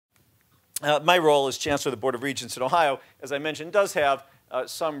my role as Chancellor of the Board of Regents in Ohio, as I mentioned, does have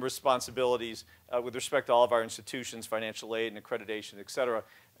some responsibilities with respect to all of our institutions, financial aid and accreditation, et cetera.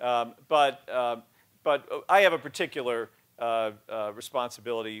 But I have a particular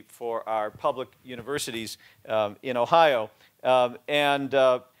responsibility for our public universities in Ohio, and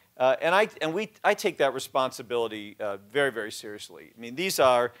I take that responsibility very, very seriously. I mean, these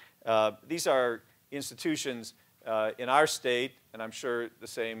are institutions in our state, and I'm sure the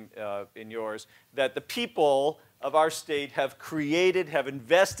same in yours, that the people of our state have created, have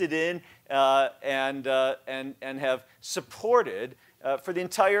invested in, and have supported for the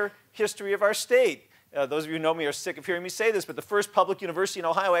entire history of our state. Those of you who know me are sick of hearing me say this, but the first public university in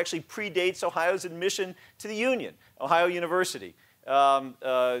Ohio actually predates Ohio's admission to the Union, Ohio University,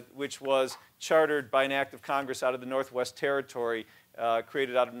 which was chartered by an act of Congress out of the Northwest Territory,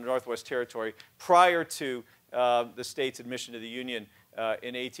 created out of the Northwest Territory prior to the state's admission to the Union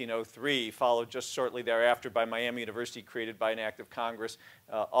in 1803, followed just shortly thereafter by Miami University, created by an act of Congress,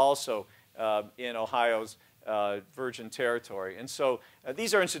 also in Ohio's Virgin Territory. And so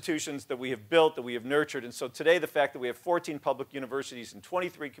these are institutions that we have built, that we have nurtured. And so today, the fact that we have 14 public universities and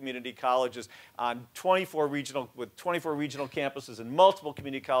 23 community colleges on 24 regional campuses and multiple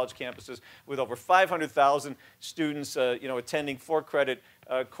community college campuses with over 500,000 students, attending 4-credit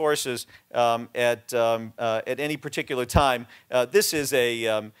courses at any particular time. This is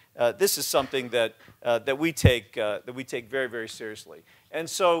something that we take very, very seriously. And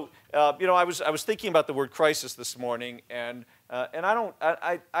so, I was thinking about the word crisis this morning, and I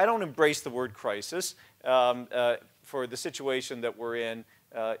don't embrace the word crisis for the situation that we're in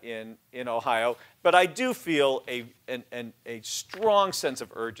Ohio, but I do feel a strong sense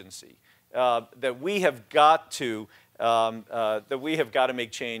of urgency that we have got to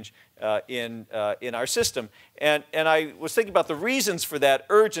make change in our system. And I was thinking about the reasons for that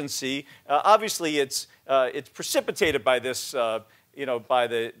urgency. Obviously, it's precipitated by this. By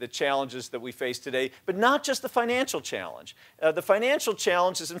the challenges that we face today, but not just the financial challenge. The financial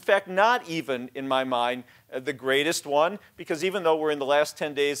challenge is, in fact, not even, in my mind, the greatest one, because even though we're in the last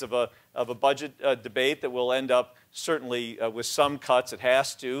 10 days of a budget debate that will end up certainly with some cuts, it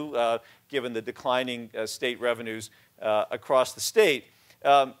has to, given the declining state revenues across the state.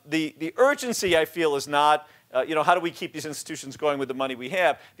 The urgency, I feel, is not how do we keep these institutions going with the money we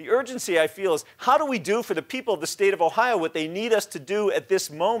have? The urgency, I feel, is how do we do for the people of the state of Ohio what they need us to do at this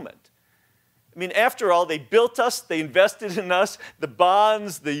moment? I mean, after all, they built us, they invested in us, the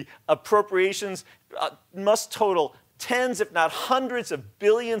bonds, the appropriations must total tens, if not hundreds of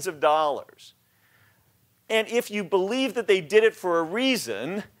billions of dollars. And if you believe that they did it for a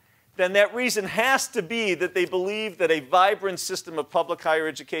reason, then that reason has to be that they believe that a vibrant system of public higher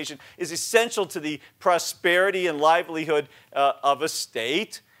education is essential to the prosperity and livelihood of a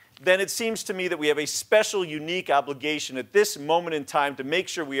state. Then it seems to me that we have a special, unique obligation at this moment in time to make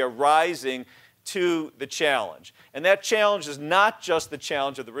sure we are rising to the challenge. And that challenge is not just the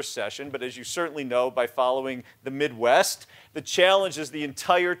challenge of the recession, but as you certainly know by following the Midwest, the challenge is the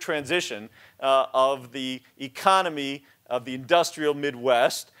entire transition of the economy of the industrial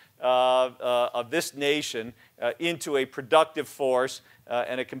Midwest of this nation into a productive force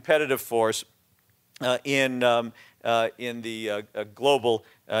and a competitive force in the global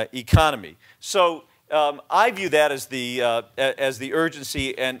economy. So I view that as the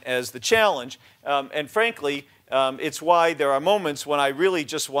urgency and as the challenge. And frankly, it's why there are moments when I really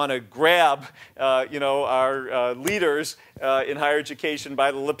just want to grab, our leaders in higher education by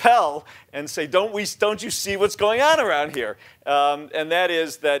the lapel and say, don't you see what's going on around here? And that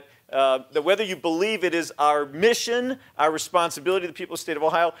is that whether you believe it is our mission, our responsibility to the people of the state of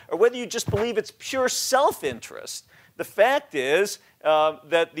Ohio, or whether you just believe it's pure self-interest, the fact is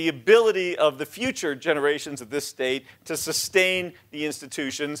that the ability of the future generations of this state to sustain the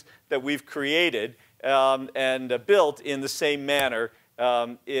institutions that we've created and built in the same manner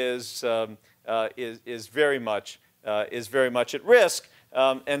is very much at risk,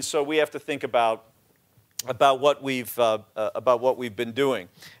 and so we have to think about what we've been doing.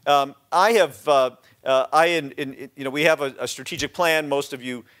 We have a strategic plan. Most of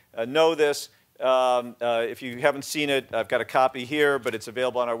you know this. If you haven't seen it, I've got a copy here, but it's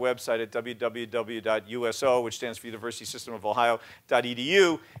available on our website at www.uso, which stands for University System of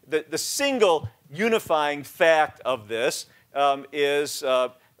Ohio.edu. The single unifying fact of this is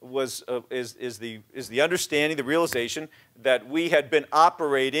the understanding, the realization that we had been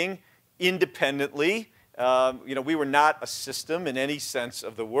operating independently. We were not a system in any sense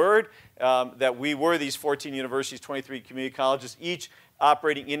of the word, that we were these 14 universities, 23 community colleges, each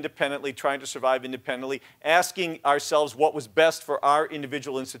operating independently, trying to survive independently, asking ourselves what was best for our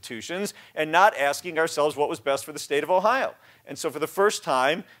individual institutions, and not asking ourselves what was best for the state of Ohio. And so for the first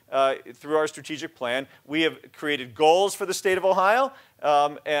time, through our strategic plan, we have created goals for the state of Ohio,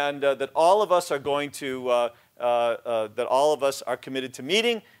 and that all of us are going to, that all of us are committed to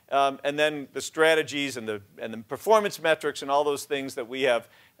meeting, and then the strategies and the performance metrics and all those things that we have,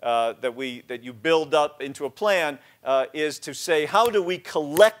 that you build up into a plan, is to say, how do we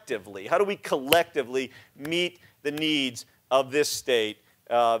collectively meet the needs of this state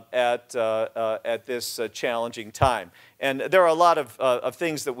at this challenging time? And there are a lot of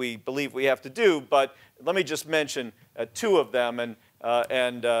things that we believe we have to do, but let me just mention two of them, and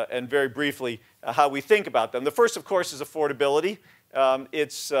very briefly how we think about them. The first, of course, is affordability.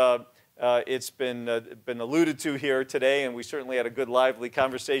 It's been alluded to here today, and we certainly had a good, lively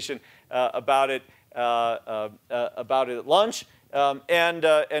conversation about it at lunch.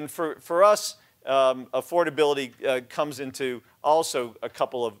 And for us, affordability comes into also a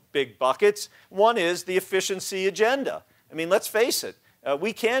couple of big buckets. One is the efficiency agenda. I mean, let's face it.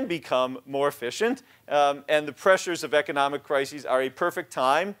 We can become more efficient, and the pressures of economic crises are a perfect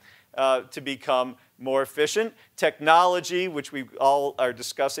time to become more efficient. Technology, which we all are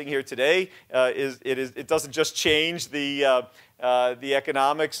discussing here today, it doesn't just change the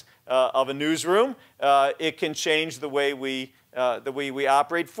economics of a newsroom. It can change the way we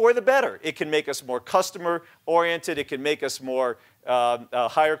operate for the better. It can make us more customer-oriented. It can make us more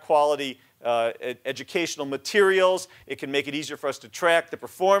higher quality educational materials. It can make it easier for us to track the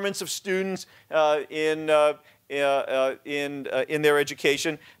performance of students in their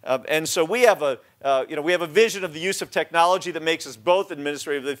education. And so we have a vision of the use of technology that makes us both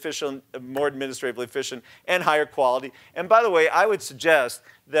administratively efficient, more administratively efficient, and higher quality. And by the way, I would suggest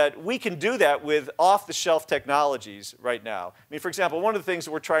that we can do that with off-the-shelf technologies right now. I mean, for example, one of the things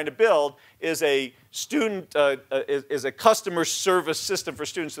that we're trying to build is a customer service system for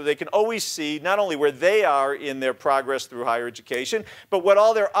students, so they can always see not only where they are in their progress through higher education, but what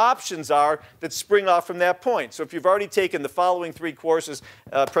all their options are that spring off from that point. So if you've already taken the following 3 courses,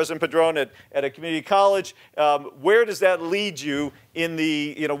 President Padron, at a community college, where does that lead you in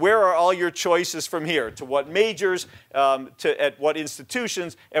the, where are all your choices from here? To what majors, at what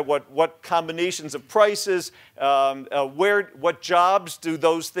institutions, at what combinations of prices, what jobs do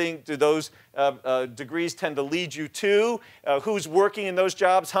those degrees tend to lead you to? Who's working in those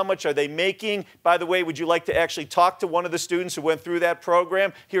jobs? How much are they making? By the way, would you like to actually talk to one of the students who went through that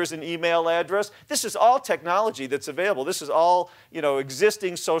program? Here's an email address. This is all technology that's available. This is all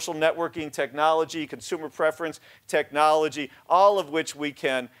existing social networking technology, consumer preference technology, all of which we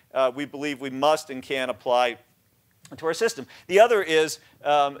believe we must and can apply to our system. The other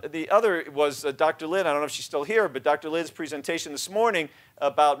was Dr. Lynn. I don't know if she's still here, but Dr. Lynn's presentation this morning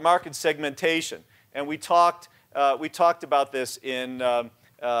about market segmentation. And we talked about this in our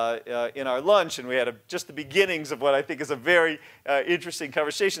lunch, and we had just the beginnings of what I think is a very interesting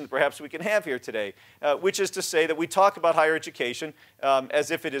conversation that perhaps we can have here today, which is to say that we talk about higher education as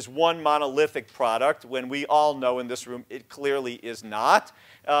if it is one monolithic product, when we all know in this room it clearly is not,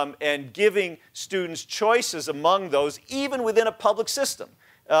 and giving students choices among those, even within a public system,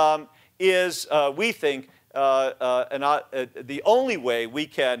 is, we think, the only way we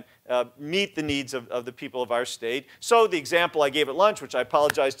can meet the needs of the people of our state. So the example I gave at lunch, which I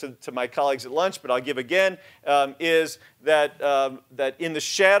apologize to my colleagues at lunch, but I'll give again, is that, that in the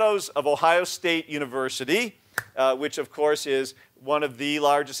shadows of Ohio State University, which of course is one of the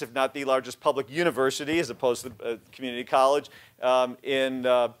largest, if not the largest, public university, as opposed to community college in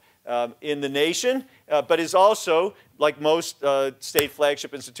the nation, but is also, like most state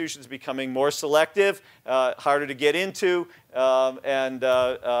flagship institutions, becoming more selective, harder to get into, and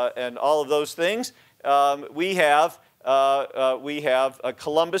all of those things. We have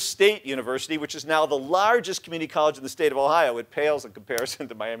Columbus State University, which is now the largest community college in the state of Ohio. It pales in comparison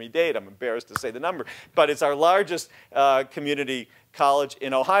to Miami-Dade. I'm embarrassed to say the number, but it's our largest community college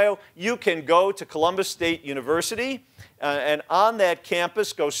in Ohio. You can go to Columbus State University, and on that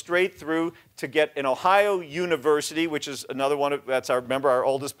campus go straight through to get an Ohio University, which is another one of, that's our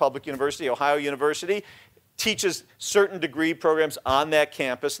oldest public university, Ohio University. Teaches certain degree programs on that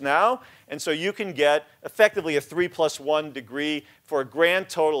campus now, and so you can get effectively a 3+1 degree for a grand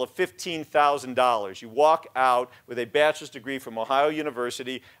total of $15,000. You walk out with a bachelor's degree from Ohio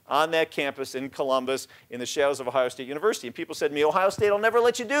University on that campus in Columbus in the shadows of Ohio State University. And people said to me, Ohio State will never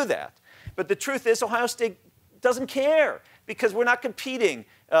let you do that. But the truth is, Ohio State doesn't care, because we're not competing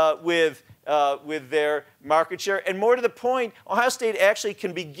with their market share. And more to the point, Ohio State actually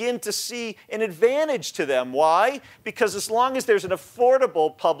can begin to see an advantage to them. Why? Because as long as there's an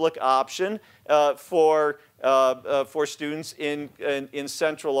affordable public option for students in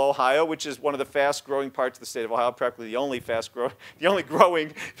central Ohio, which is one of the fast-growing parts of the state of Ohio, practically the only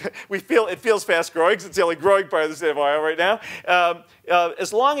growing. It feels fast-growing because it's the only growing part of the state of Ohio right now.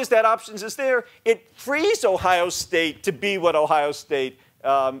 As long as that option is there, it frees Ohio State to be what Ohio State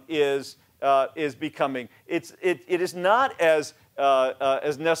is becoming. It is not as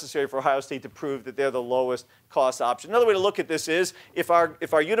necessary for Ohio State to prove that they're the lowest cost option. Another way to look at this is if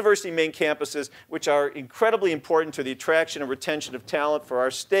our university main campuses, which are incredibly important to the attraction and retention of talent for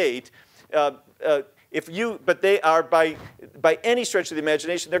our state, but they are by any stretch of the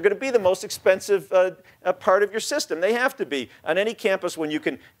imagination, they're going to be the most expensive part of your system. They have to be. On any campus, when you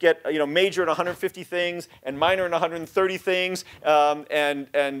can get major in 150 things and minor in 130 things,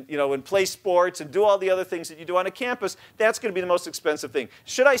 and play sports and do all the other things that you do on a campus, that's going to be the most expensive thing.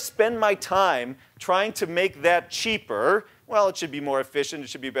 Should I spend my time trying to make that cheaper? Well, it should be more efficient, it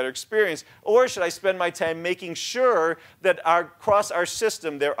should be a better experience. Or should I spend my time making sure that across our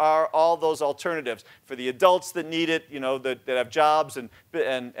system there are all those alternatives for the adults that need it, that have jobs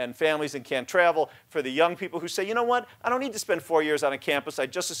and families and can't travel, for the young people who say, you know what, I don't need to spend 4 years on a campus,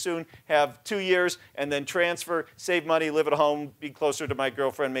 I'd just as soon have 2 years and then transfer, save money, live at home, be closer to my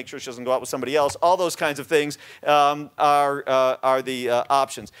girlfriend, make sure she doesn't go out with somebody else. All those kinds of things are the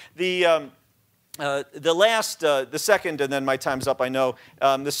options. The second, and then my time's up, I know.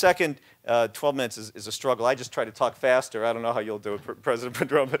 The second 12 minutes is a struggle. I just try to talk faster. I don't know how you'll do it, President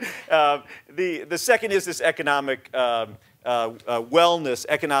Padron. But the second is this economic wellness,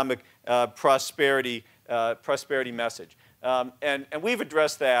 economic prosperity message. And we've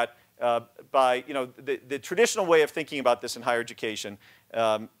addressed that by, the traditional way of thinking about this in higher education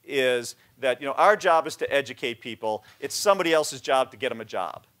is that, our job is to educate people. It's somebody else's job to get them a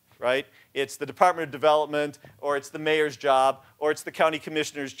job. Right? It's the Department of Development, or it's the mayor's job, or it's the county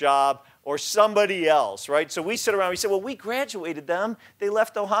commissioner's job, or somebody else, right? So we sit around and we say, well, we graduated them. They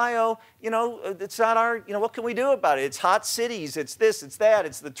left Ohio. It's not our, what can we do about it? It's hot cities. It's this, it's that.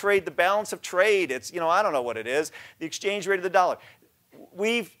 It's the trade, the balance of trade. It's, I don't know what it is. The exchange rate of the dollar.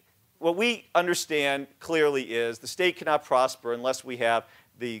 What we understand clearly is the state cannot prosper unless we have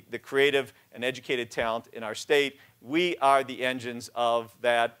the creative and educated talent in our state. We are the engines of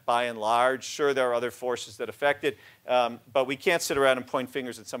that by and large. Sure, there are other forces that affect it, but we can't sit around and point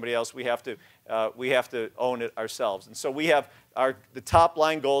fingers at somebody else. We have to own it ourselves. And so we have the top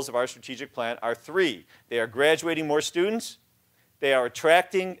line goals of our strategic plan are three. They are graduating more students. They are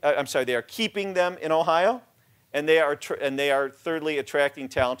they are keeping them in Ohio. And they are thirdly attracting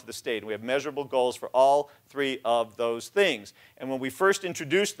talent to the state. And we have measurable goals for all three of those things. And when we first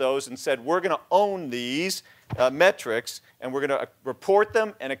introduced those and said, we're going to own these metrics, and we're going to report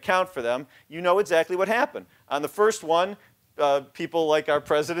them and account for them, you know exactly what happened. On the first one, people like our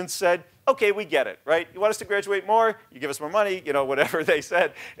president said, okay, we get it, right? You want us to graduate more? You give us more money, whatever they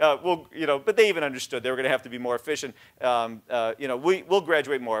said. But they even understood they were going to have to be more efficient. We'll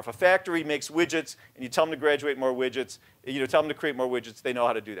graduate more. If a factory makes widgets and you tell them to graduate more widgets, tell them to create more widgets, they know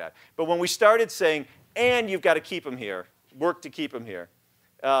how to do that. But when we started saying, and you've got to keep them here, work to keep them here,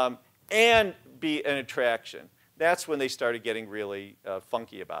 and be an attraction, that's when they started getting really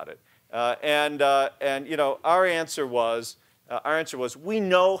funky about it. Our answer was, we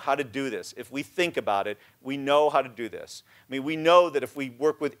know how to do this. If we think about it, we know how to do this. I mean, we know that if we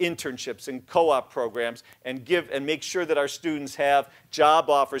work with internships and co-op programs and make sure that our students have job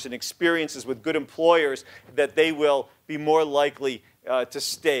offers and experiences with good employers, that they will be more likely to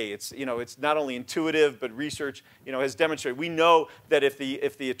stay. It's not only intuitive, but research has demonstrated. We know that if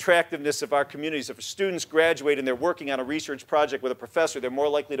the attractiveness of our communities, if students graduate and they're working on a research project with a professor, they're more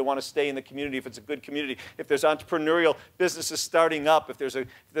likely to want to stay in the community if it's a good community. If there's entrepreneurial businesses starting up, if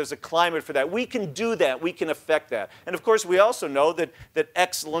there's a climate for that, we can do that. We can affect that. And of course, we also know that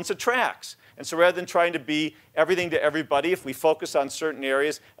excellence attracts. And so rather than trying to be everything to everybody, if we focus on certain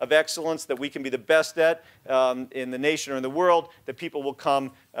areas of excellence that we can be the best at in the nation or in the world, that people will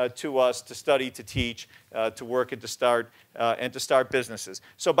come to us to study, to teach, to work, and to start businesses.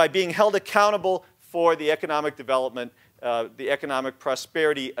 So by being held accountable for the economic development, the economic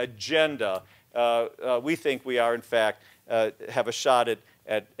prosperity agenda, we think we are, in fact, have a shot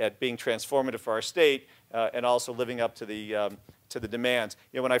at being transformative for our state and also living up to the demands.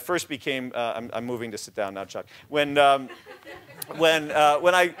 When I first became, I'm moving to sit down now, Chuck. When I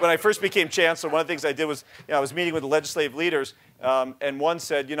first became chancellor, one of the things I did was, I was meeting with the legislative leaders, and one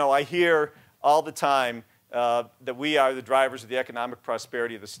said, I hear all the time that we are the drivers of the economic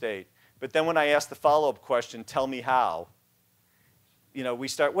prosperity of the state. But then when I ask the follow-up question, tell me how, we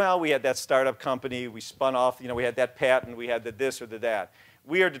start, well, we had that startup company, we spun off, we had that patent, we had the this or the that.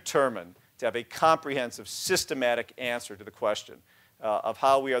 We are determined to have a comprehensive, systematic answer to the question of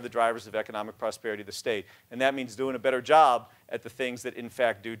how we are the drivers of economic prosperity of the state. And that means doing a better job at the things that, in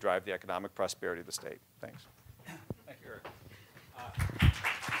fact, do drive the economic prosperity of the state. Thanks.